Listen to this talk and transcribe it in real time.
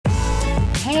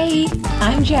Hey,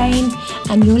 I'm Jane,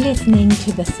 and you're listening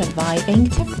to the Surviving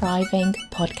to Thriving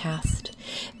podcast.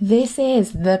 This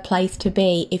is the place to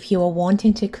be if you are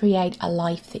wanting to create a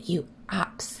life that you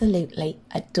absolutely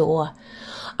adore.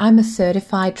 I'm a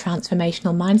certified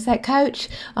transformational mindset coach,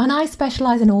 and I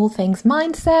specialize in all things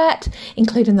mindset,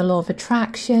 including the law of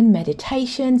attraction,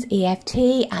 meditations, EFT,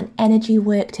 and energy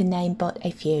work, to name but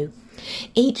a few.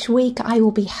 Each week I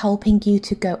will be helping you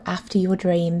to go after your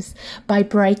dreams by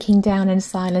breaking down and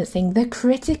silencing the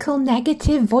critical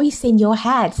negative voice in your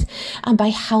head, and by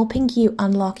helping you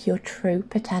unlock your true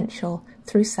potential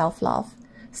through self-love,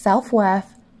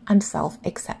 self-worth, and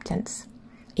self-acceptance.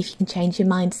 If you can change your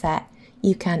mindset,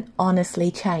 you can honestly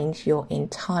change your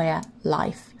entire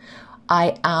life.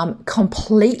 I am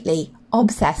completely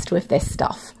obsessed with this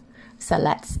stuff. So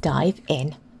let's dive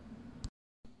in.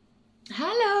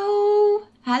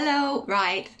 Hello.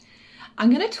 Right.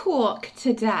 I'm going to talk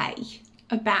today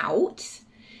about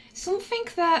something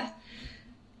that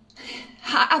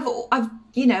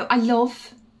I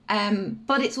love,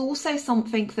 but it's also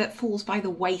something that falls by the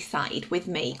wayside with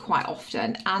me quite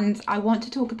often. And I want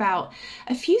to talk about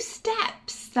a few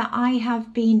steps that I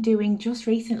have been doing just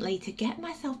recently to get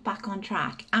myself back on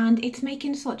track. And it's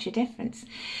making such a difference.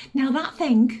 Now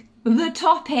the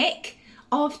topic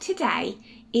of today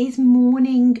is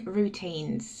morning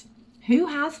routines. Who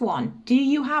has one? Do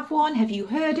you have one? Have you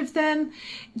heard of them?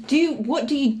 What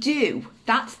do you do?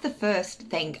 That's the first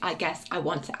thing I guess I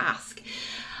want to ask.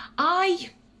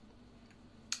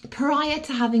 Prior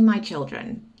to having my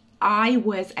children, I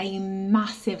was a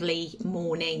massively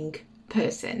morning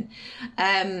person.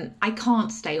 I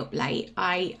can't stay up late.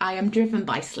 I am driven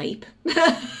by sleep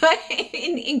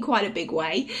in quite a big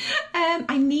way.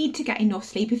 I need to get enough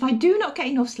sleep. If I do not get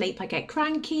enough sleep, I get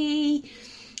cranky.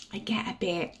 I get a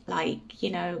bit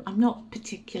I'm not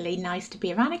particularly nice to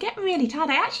be around. I get really tired.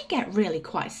 I actually get really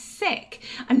quite sick.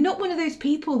 I'm not one of those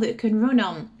people that can run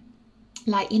on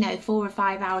 4 or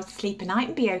 5 hours of sleep a night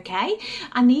and be okay.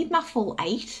 I need my full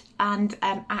 8, and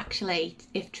actually,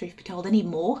 if truth be told, I need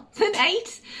more than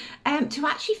 8 to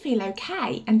actually feel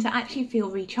okay and to actually feel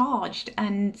recharged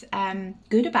and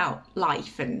good about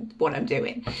life and what I'm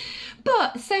doing.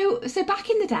 But so back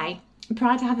in the day,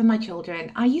 prior to having my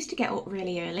children, I used to get up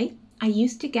really early. I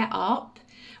used to get up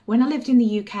when I lived in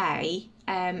the UK,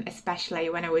 especially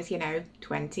when I was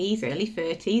 20s, early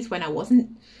 30s, when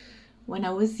I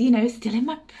was still in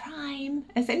my prime.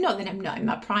 I say, not that I'm not in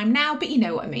my prime now, but you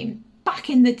know what I mean. Back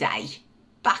in the day,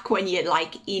 back when you're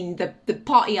in the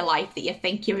part of your life that you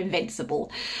think you're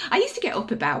invincible. I used to get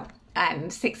up about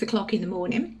 6 o'clock in the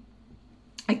morning.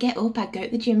 I'd get up, I'd go to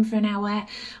the gym for an hour,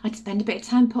 I'd spend a bit of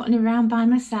time putting around by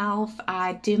myself,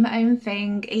 I'd do my own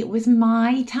thing. It was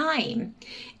my time.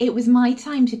 It was my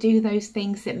time to do those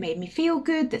things that made me feel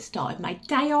good, that started my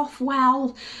day off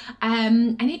well,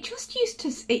 and it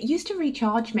used to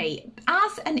recharge me.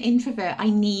 As an introvert, I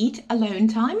need alone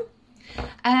time.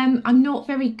 I'm not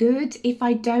very good if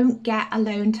I don't get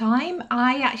alone time.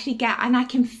 And I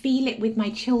can feel it with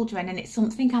my children, and it's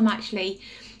something I'm actually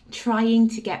trying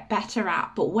to get better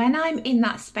at. But when I'm in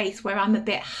that space where I'm a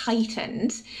bit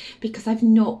heightened because I've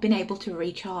not been able to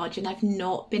recharge and I've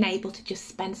not been able to just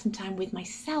spend some time with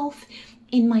myself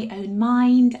in my own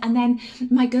mind, and then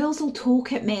my girls will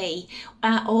talk at me,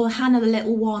 or Hannah, the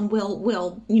little one, will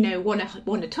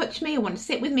want to touch me, or want to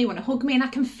sit with me, want to hug me, and I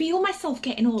can feel myself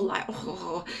getting all I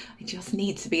just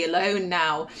need to be alone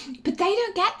now. But they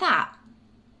don't get that.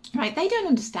 Right, they don't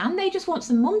understand. They just want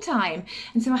some mum time.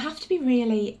 And so I have to be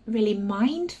really, really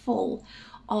mindful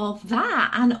of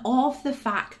that, and of the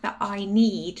fact that I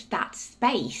need that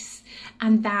space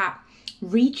and that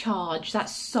recharge, that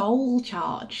soul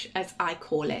charge, as I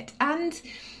call it. And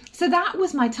so that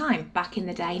was my time back in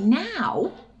the day.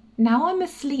 Now I'm a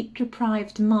sleep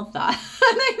deprived mother, and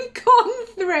I've gone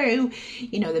through,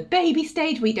 the baby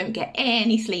stage where you don't get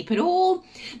any sleep at all,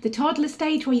 the toddler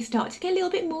stage where you start to get a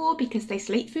little bit more because they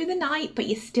sleep through the night, but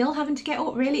you're still having to get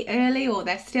up really early, or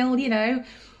they're still,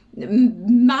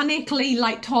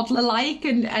 manically toddler-like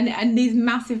and these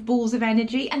massive balls of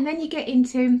energy. And then you get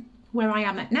into where I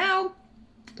am at now,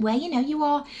 where you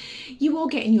are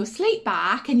getting your sleep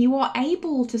back and you are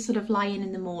able to sort of lie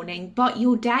in the morning, but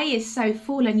your day is so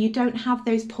full and you don't have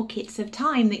those pockets of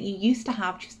time that you used to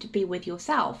have just to be with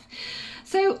yourself.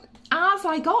 So as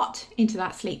I got into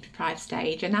that sleep deprived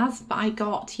stage, and as I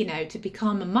got to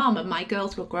become a mum and my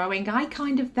girls were growing, I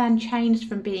kind of then changed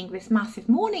from being this massive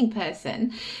morning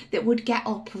person that would get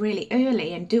up really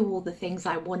early and do all the things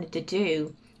I wanted to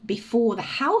do before the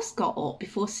house got up,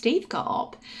 before Steve got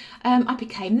up. I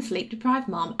became the sleep deprived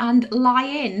mum, and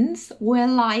lie-ins were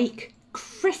like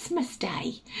Christmas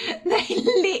Day. They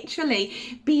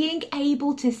literally, being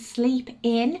able to sleep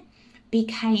in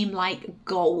became like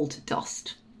gold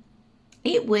dust.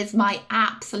 It was my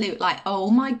absolute like, oh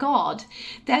my God,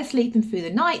 they're sleeping through the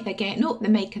night, they're getting up,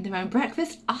 they're making their own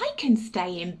breakfast. I can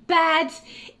stay in bed.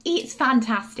 It's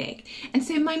fantastic. And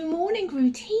so my morning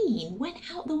routine went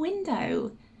out the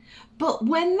window. But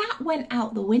when that went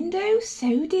out the window,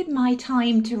 so did my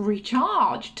time to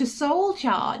recharge, to soul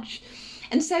charge.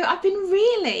 And so I've been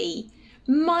really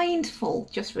mindful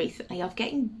just recently of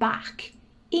getting back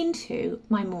into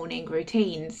my morning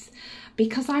routines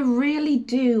because I really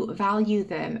do value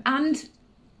them. And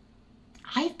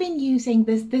I've been using,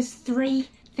 there's 3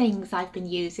 things I've been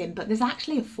using, but there's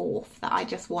actually a 4th that I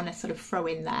just want to sort of throw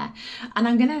in there. And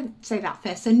I'm going to say that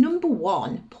first. So number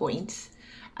 1 point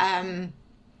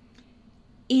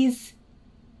is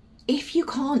if you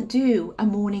can't do a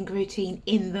morning routine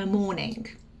in the morning,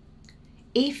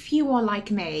 if you are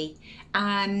like me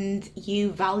and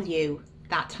you value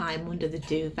that time under the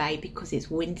duvet because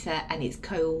it's winter and it's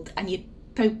cold and you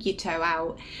poke your toe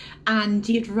out and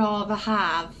you'd rather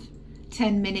have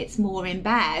 10 minutes more in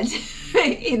bed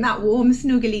in that warm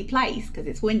snuggly place because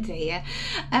it's winter here,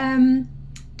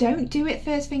 don't do it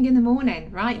first thing in the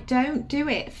morning, right? Don't do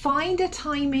it. Find a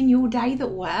time in your day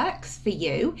that works for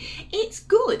you. It's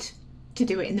good to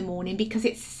do it in the morning because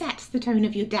it sets the tone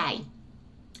of your day.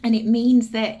 And it means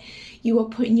that you are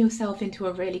putting yourself into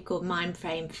a really good mind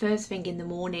frame first thing in the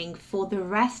morning for the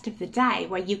rest of the day,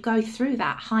 where you go through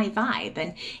that high vibe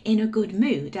and in a good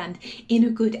mood and in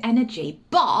a good energy.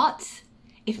 But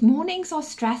if mornings are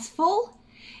stressful,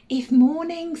 if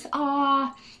mornings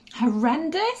are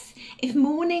horrendous, if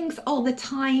mornings are the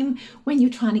time when you're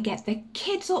trying to get the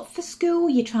kids up for school,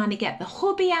 you're trying to get the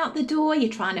hubby out the door,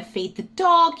 you're trying to feed the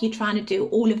dog, you're trying to do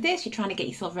all of this, you're trying to get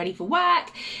yourself ready for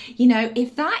work, you know,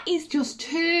 if that is just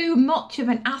too much of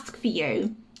an ask for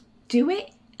you, do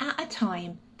it at a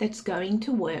time that's going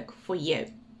to work for you.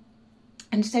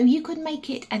 And so you could make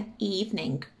it an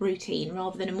evening routine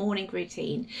rather than a morning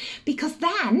routine, because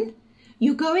then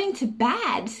you're going to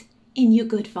bed in your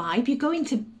good vibe, you're going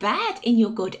to bed in your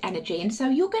good energy, and so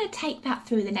you're going to take that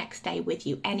through the next day with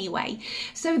you anyway.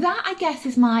 So that, I guess,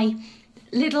 is my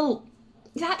little,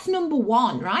 that's number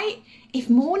 1, right? If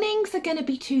mornings are going to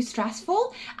be too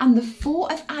stressful and the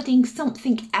thought of adding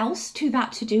something else to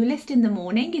that to-do list in the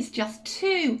morning is just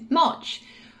too much,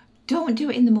 don't do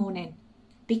it in the morning,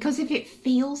 because if it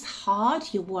feels hard,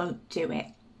 you won't do it.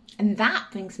 And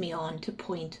that brings me on to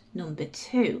point number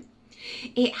 2.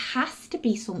 It has to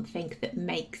be something that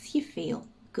makes you feel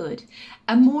good.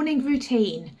 A morning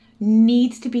routine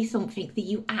needs to be something that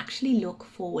you actually look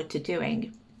forward to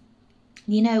doing.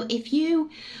 You know, if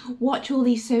you watch all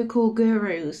these so-called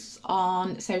gurus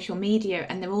on social media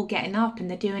and they're all getting up and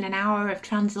they're doing an hour of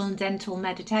transcendental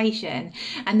meditation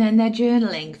and then they're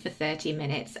journaling for 30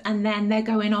 minutes and then they're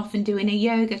going off and doing a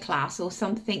yoga class or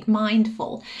something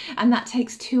mindful, and that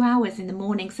takes 2 hours in the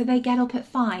morning, so they get up at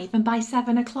 5 and by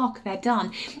 7 o'clock they're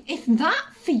done. If that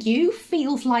for you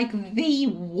feels like the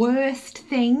worst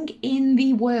thing in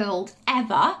the world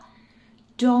ever,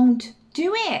 don't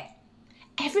do it.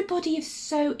 Everybody is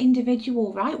so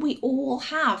individual, right? We all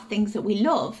have things that we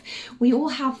love. We all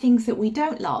have things that we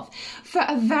don't love. For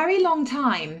a very long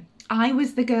time, I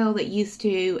was the girl that used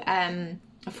to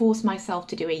force myself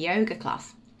to do a yoga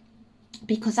class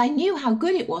because I knew how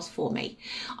good it was for me.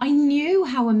 I knew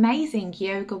how amazing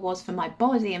yoga was for my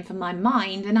body and for my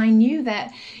mind. And I knew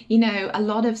that, you know, a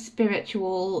lot of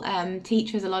spiritual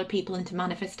teachers, a lot of people into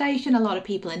manifestation, a lot of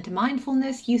people into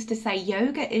mindfulness used to say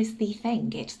yoga is the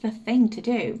thing. It's the thing to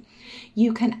do.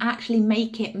 You can actually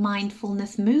make it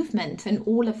mindfulness movement and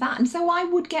all of that. And so I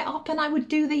would get up and I would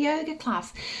do the yoga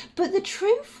class. But the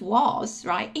truth was,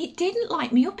 right, it didn't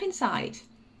light me up inside.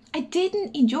 I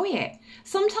didn't enjoy it.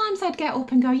 Sometimes I'd get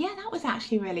up and go, yeah, that was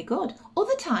actually really good.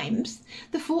 Other times,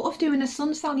 the thought of doing a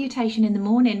sun salutation in the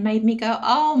morning made me go,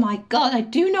 oh my God, I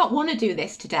do not want to do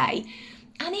this today.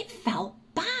 And it felt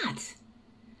bad.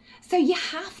 So you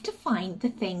have to find the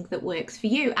thing that works for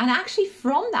you. And actually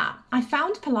from that, I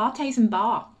found Pilates and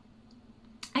barre.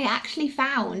 I actually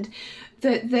found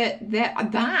that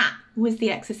was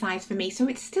the exercise for me. So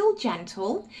it's still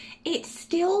gentle. It's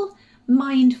still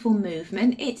mindful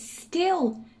movement, it's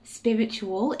still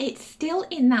spiritual, it's still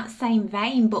in that same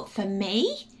vein, but for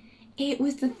me it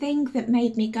was the thing that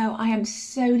made me go, I am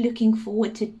so looking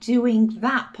forward to doing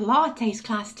that Pilates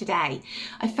class today.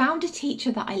 I found a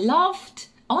teacher that I loved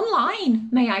online,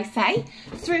 may I say,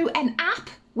 through an app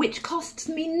which costs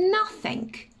me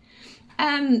nothing.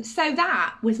 So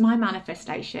that was my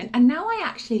manifestation, and now I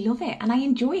actually love it and I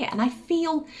enjoy it, and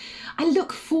I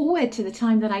look forward to the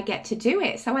time that I get to do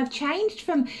it. So I've changed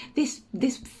from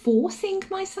this forcing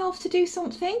myself to do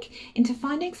something into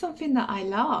finding something that I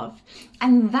love.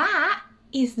 And that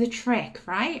is the trick,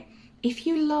 right? If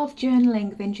you love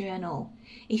journaling, then journal.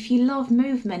 If you love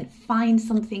movement, find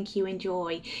something you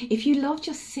enjoy. If you love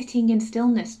just sitting in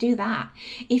stillness, do that.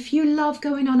 If you love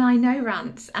going on I know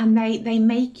rants and they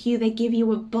give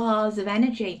you a buzz of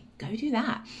energy, go do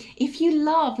that. If you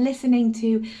love listening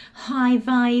to high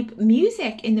vibe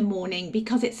music in the morning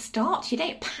because it starts your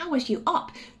day, it powers you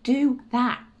up, do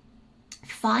that.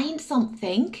 Find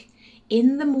something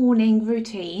in the morning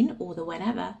routine or the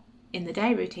whenever in the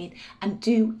day routine and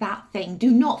do that thing.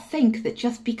 Do not think that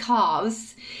just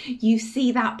because you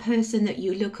see that person that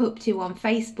you look up to on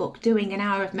Facebook doing an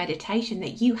hour of meditation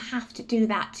that you have to do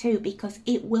that too, because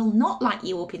it will not light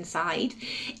you up inside.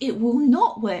 It will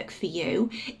not work for you.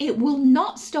 It will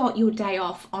not start your day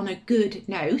off on a good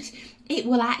note. It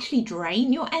will actually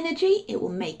drain your energy. It will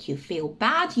make you feel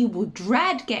bad. You will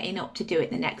dread getting up to do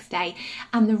it the next day,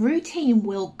 and the routine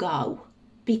will go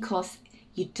because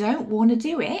you don't want to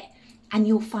do it. And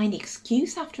you'll find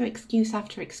excuse after excuse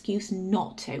after excuse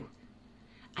not to.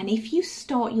 And if you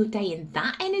start your day in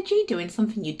that energy, doing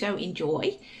something you don't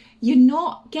enjoy, you're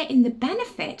not getting the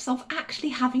benefits of actually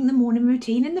having the morning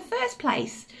routine in the first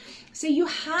place. So you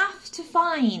have to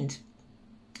find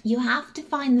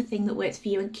the thing that works for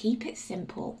you and keep it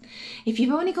simple. If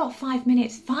you've only got 5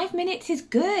 minutes, 5 minutes is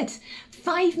good.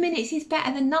 5 minutes is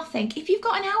better than nothing. If you've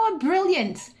got an hour,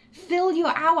 brilliant. Fill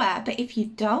your hour. But if you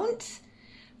don't,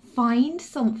 find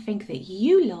something that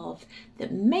you love,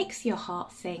 that makes your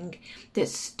heart sing, that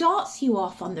starts you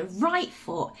off on the right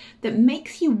foot, that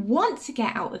makes you want to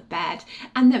get out of bed,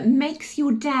 and that makes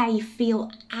your day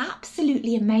feel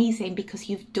absolutely amazing because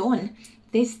you've done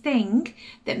this thing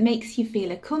that makes you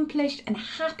feel accomplished and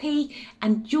happy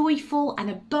and joyful and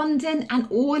abundant and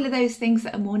all of those things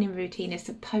that a morning routine is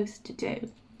supposed to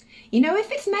do. You know, if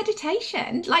it's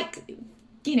meditation, like,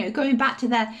 you know, going back to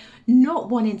the not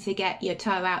wanting to get your toe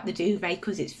out the duvet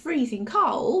because it's freezing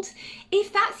cold,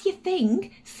 if that's your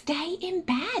thing, stay in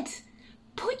bed.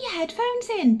 Put your headphones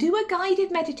in, do a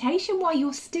guided meditation while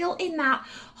you're still in that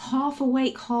half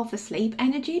awake, half asleep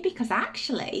energy, because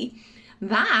actually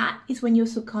that is when your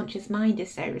subconscious mind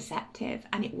is so receptive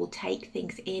and it will take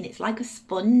things in. It's like a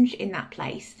sponge in that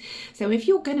place. So if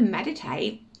you're going to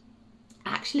meditate,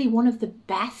 actually one of the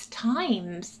best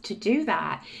times to do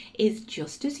that is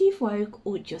just as you've woke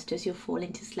or just as you're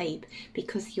falling to sleep,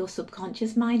 because your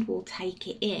subconscious mind will take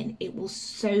it in. It will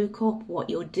soak up what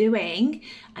you're doing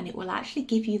and it will actually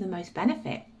give you the most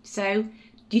benefit. So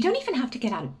you don't even have to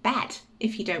get out of bed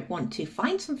if you don't want to.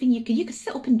 Find something you can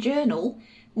sit up and journal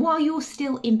while you're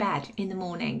still in bed in the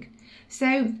morning.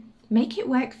 So make it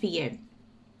work for you.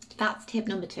 That's tip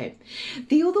number 2.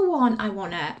 The other one I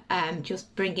want to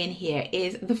just bring in here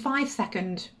is the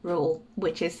 5-second rule,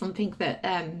 which is something that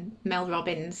Mel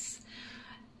Robbins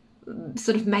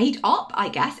sort of made up, I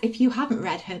guess. If you haven't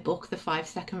read her book, The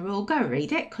 5-Second Rule, go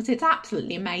read it because it's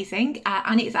absolutely amazing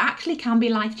and it actually can be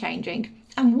life-changing.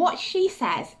 And what she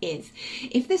says is,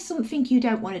 if there's something you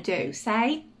don't want to do,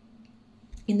 say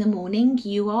in the morning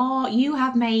you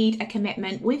have made a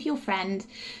commitment with your friend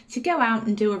to go out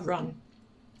and do a run,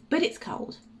 but it's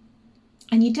cold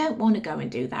and you don't want to go and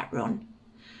do that run,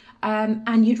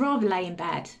 and you'd rather lay in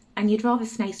bed and you'd rather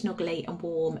stay snuggly and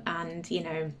warm, and you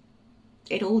know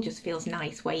it all just feels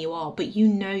nice where you are, but you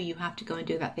know you have to go and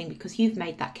do that thing because you've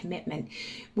made that commitment.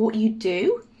 What you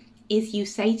do is you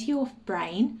say to your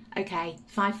brain, okay,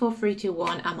 5, 4, 3, 2,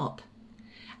 1, I'm up.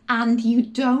 And you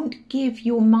don't give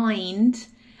your mind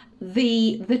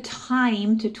the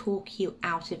time to talk you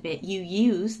out of it. You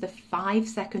use the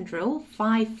 5-second rule,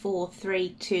 5, 4,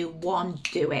 3, 2, 1,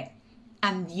 do it.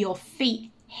 And your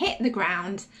feet hit the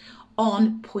ground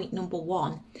on point number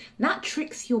 1. That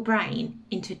tricks your brain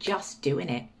into just doing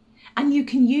it. And you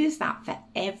can use that for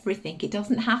everything. It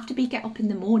doesn't have to be get up in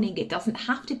the morning. It doesn't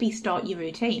have to be start your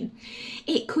routine.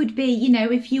 It could be, you know,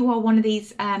 if you are one of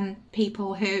these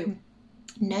people who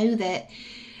know that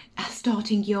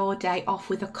starting your day off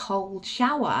with a cold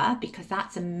shower, because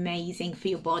that's amazing for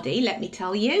your body. Let me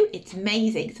tell you, it's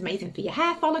amazing. It's amazing for your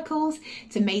hair follicles.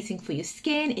 It's amazing for your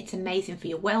skin. It's amazing for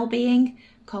your well-being.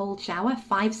 Cold shower,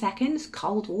 5 seconds,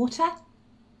 cold water.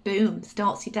 Boom,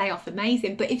 starts your day off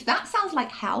amazing. But if that sounds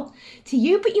like hell to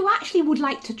you, but you actually would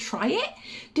like to try it,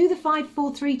 do the 5,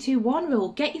 4, 3, 2, 1 rule.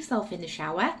 Get yourself in the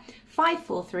shower. 5,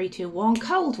 4, 3, 2, 1,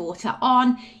 cold water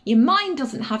on. Your mind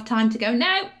doesn't have time to go,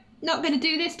 no, not going to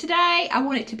do this today. I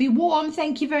want it to be warm.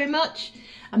 Thank you very much.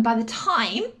 And by the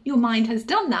time your mind has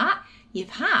done that, you've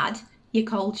had your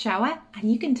cold shower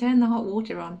and you can turn the hot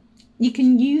water on. You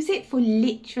can use it for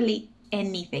literally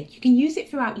anything. You can use it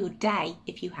throughout your day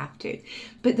if you have to.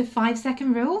 But the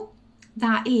 5-second rule,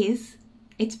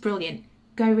 it's brilliant.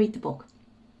 Go read the book.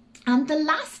 And the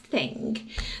last thing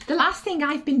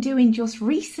I've been doing just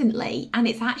recently, and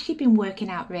it's actually been working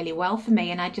out really well for me,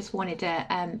 and I just wanted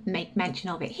to make mention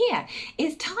of it here,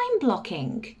 is time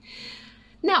blocking.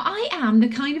 Now, I am the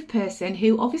kind of person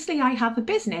who, obviously, I have a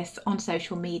business on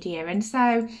social media, and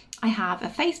so I have a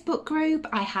Facebook group,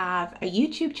 I have a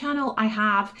YouTube channel, I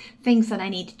have things that I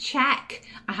need to check,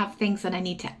 I have things that I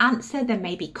need to answer, there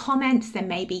may be comments, there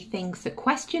may be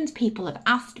questions people have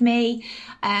asked me,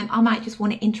 I might just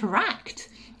want to interact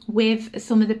with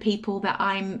some of the people that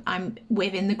I'm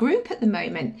with in the group at the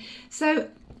moment. So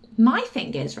my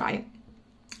thing is, right,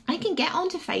 I can get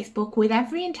onto Facebook with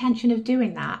every intention of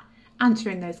doing that,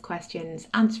 answering those questions,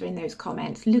 answering those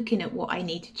comments, looking at what I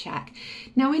need to check.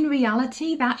 Now, in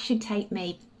reality, that should take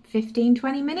me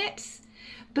 15-20 minutes.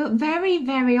 But very,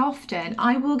 very often,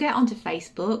 I will get onto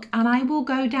Facebook and I will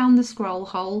go down the scroll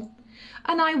hole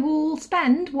and I will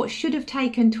spend what should have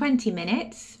taken 20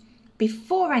 minutes.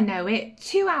 Before I know it,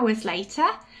 2 hours later,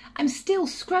 I'm still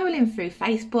scrolling through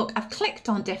Facebook. I've clicked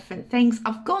on different things.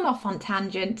 I've gone off on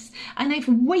tangents and I've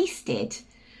wasted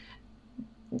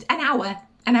an hour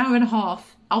and a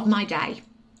half of my day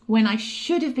when I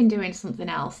should have been doing something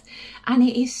else. And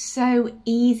it is so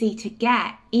easy to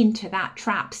get into that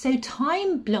trap. So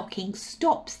time blocking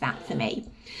stops that for me.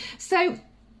 So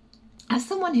as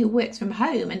someone who works from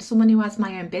home and someone who has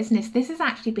my own business, this has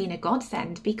actually been a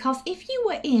godsend, because if you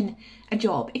were in a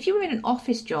job, if you were in an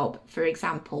office job, for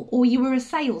example, or you were a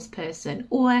salesperson,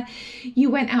 or you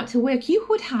went out to work, you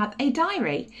would have a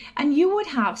diary and you would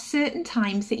have certain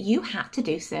times that you had to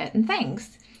do certain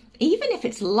things. Even if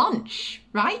it's lunch,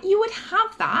 right? You would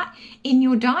have that in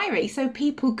your diary so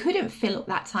people couldn't fill up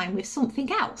that time with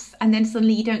something else and then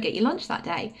suddenly you don't get your lunch that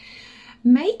day.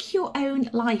 Make your own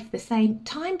life the same.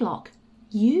 Time block.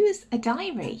 Use a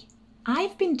diary.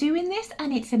 I've been doing this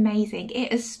and it's amazing.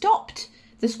 It has stopped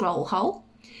the scroll hole.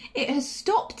 It has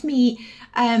stopped me,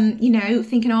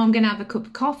 thinking, I'm going to have a cup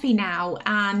of coffee now,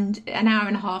 and an hour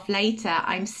and a half later,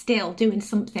 I'm still doing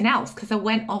something else because I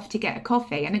went off to get a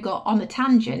coffee and I got on a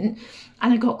tangent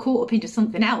and I got caught up into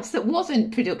something else that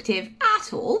wasn't productive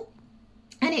at all.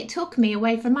 And it took me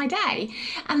away from my day.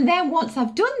 And then once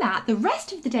I've done that, the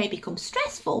rest of the day becomes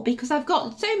stressful because I've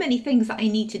got so many things that I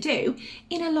need to do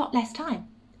in a lot less time.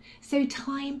 So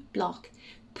time block.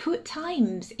 Put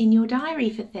times in your diary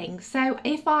for things. So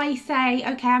if I say,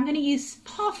 okay, I'm going to use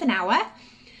half an hour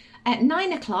at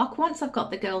 9 o'clock, once I've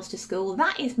got the girls to school,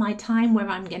 that is my time where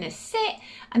I'm going to sit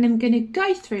and I'm going to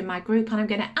go through my group and I'm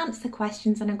going to answer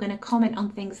questions and I'm going to comment on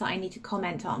things that I need to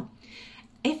comment on.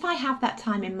 If I have that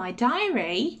time in my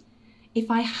diary, if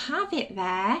I have it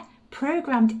there,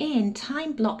 programmed in,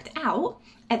 time blocked out,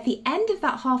 at the end of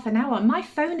that half an hour, my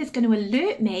phone is going to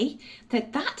alert me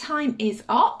that that time is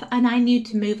up and I need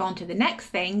to move on to the next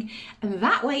thing. And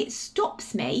that way it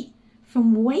stops me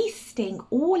from wasting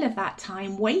all of that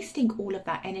time, wasting all of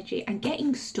that energy and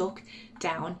getting stuck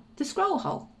down the scroll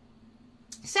hole.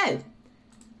 So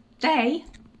they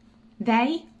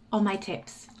are my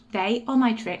tips. They are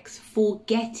my tricks for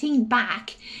getting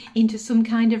back into some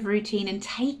kind of routine and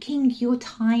taking your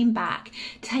time back,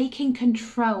 taking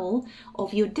control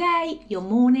of your day, your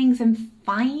mornings, and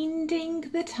finding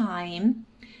the time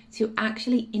to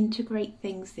actually integrate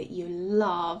things that you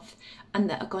love and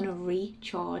that are going to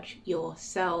recharge your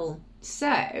soul.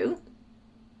 So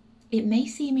it may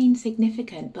seem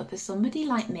insignificant, but for somebody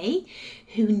like me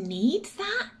who needs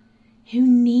that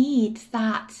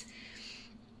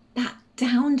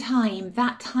downtime,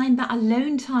 that time, that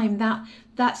alone time,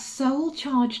 that soul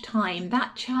charge time,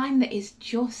 that time that is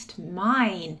just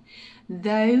mine.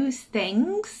 Those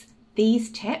things, these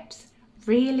tips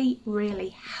really, really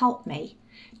help me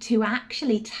to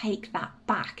actually take that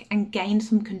back and gain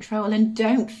some control and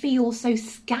don't feel so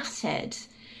scattered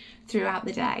throughout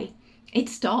the day. It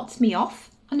starts me off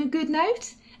on a good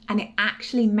note and it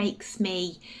actually makes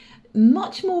me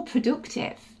much more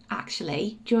productive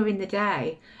actually during the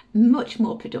day. Much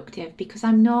more productive because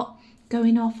I'm not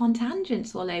going off on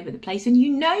tangents all over the place. And you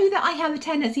know that I have a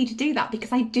tendency to do that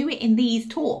because I do it in these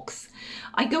talks.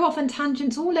 I go off on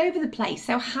tangents all over the place.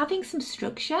 So having some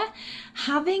structure,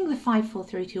 having the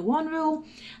 5-4-3-2-1 rule,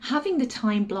 having the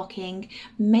time blocking,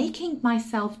 making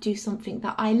myself do something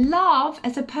that I love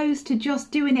as opposed to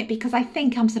just doing it because I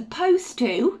think I'm supposed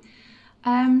to.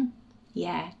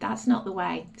 Yeah, that's not the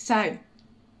way. So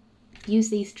use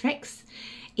these tricks.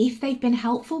 If they've been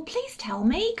helpful, please tell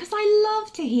me, because I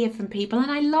love to hear from people and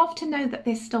I love to know that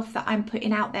this stuff that I'm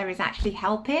putting out there is actually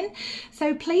helping.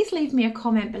 So please leave me a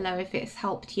comment below if it's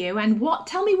helped you, and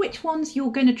tell me which ones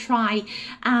you're going to try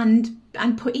and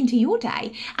put into your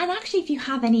day. And actually, if you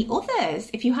have any others,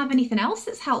 if you have anything else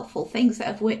that's helpful, things that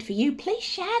have worked for you, please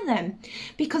share them,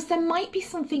 because there might be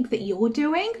something that you're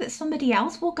doing that somebody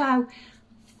else will go,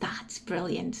 that's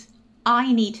brilliant,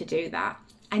 I need to do that.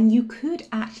 And you could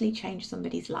actually change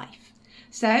somebody's life.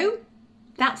 So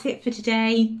that's it for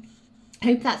today.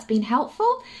 Hope that's been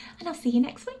helpful, and I'll see you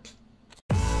next week.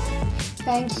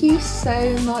 Thank you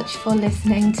so much for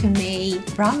listening to me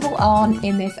ramble on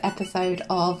in this episode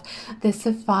of the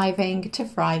Surviving to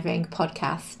Thriving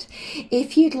podcast.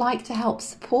 If you'd like to help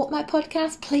support my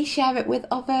podcast, please share it with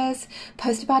others,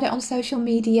 post about it on social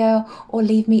media, or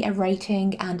leave me a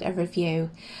rating and a review.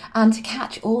 And to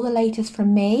catch all the latest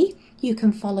from me, you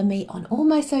can follow me on all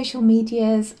my social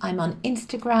medias. I'm on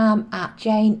Instagram at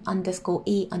Jane_E_Adams.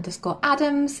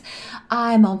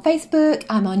 I'm on Facebook.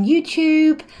 I'm on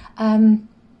YouTube.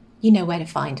 You know where to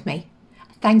find me.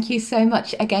 Thank you so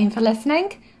much again for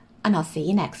listening, and I'll see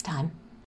you next time.